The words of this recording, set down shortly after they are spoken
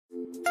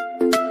Today,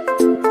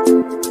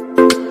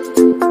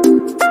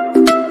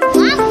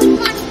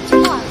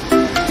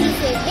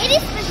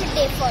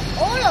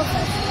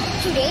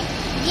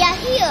 we are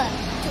here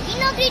to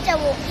inaugurate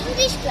our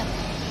English club.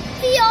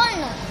 We all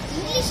know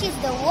English is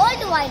the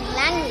worldwide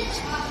language.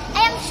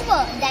 I am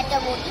sure that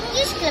our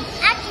English club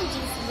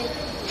activities will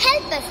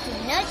help us to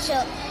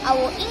nurture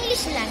our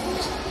English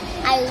language.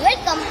 I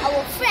welcome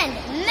our friend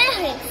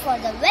Mathilakam for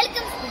the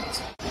welcome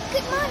speech.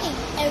 Good morning,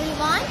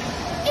 everyone.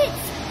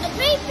 It's a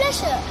great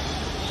pleasure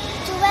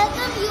to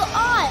welcome you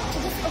all to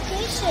this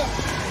occasion.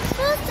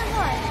 First of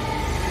all,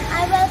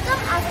 I welcome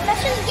our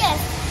special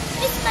guest,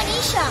 Miss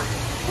Manisha,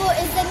 who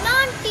is the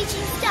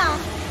non-teaching staff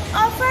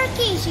of our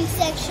KG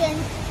section,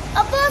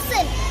 a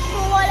person who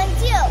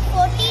volunteers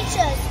for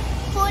teachers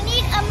who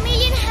need a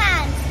million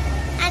hands,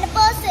 and a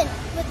person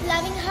with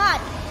loving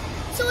heart.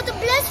 So with a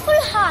blissful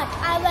heart,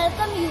 I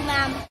welcome you,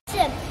 ma'am.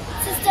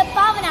 Sister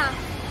Pavana,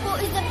 who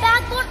is the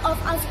backbone of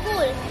our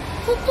school,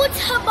 who puts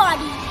her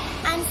body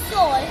and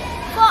soul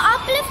for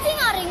uplifting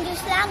our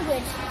English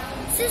language.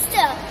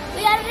 Sister,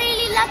 we are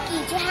really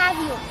lucky to have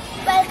you.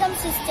 Welcome,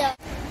 sister.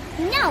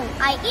 Now,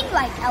 I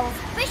invite our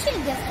special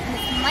guest,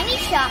 Ms.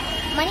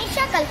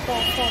 Manisha Kalpo,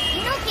 for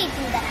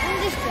inaugurating the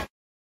English club.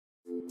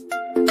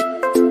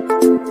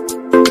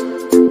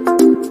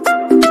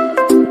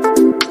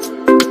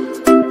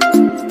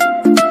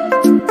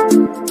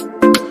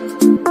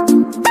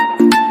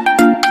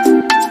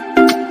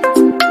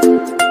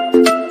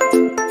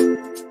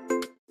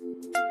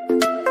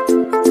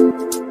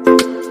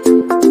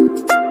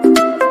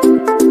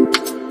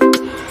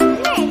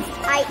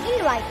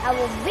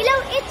 Our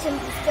beloved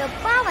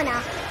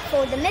Sr.Pavanacsst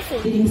for the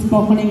message. In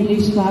spoken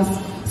English class.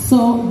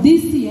 So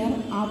this year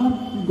our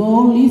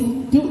goal is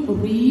to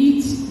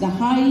reach the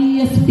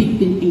highest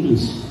peak in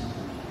English.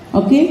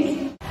 Okay?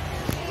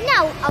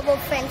 Now our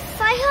friend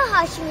Sahir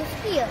Hashim is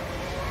here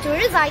to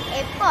recite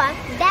a poem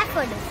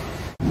Daffodils.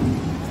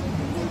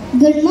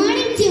 Good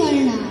morning to one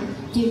and all.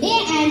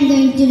 Today I am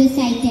going to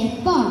recite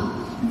a poem,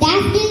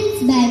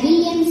 Daffodils by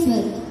William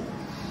Wordsworth.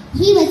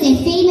 He was a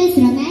famous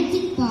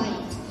romantic poet.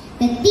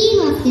 The theme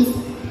of this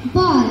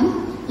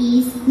poem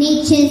is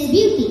nature's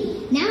beauty.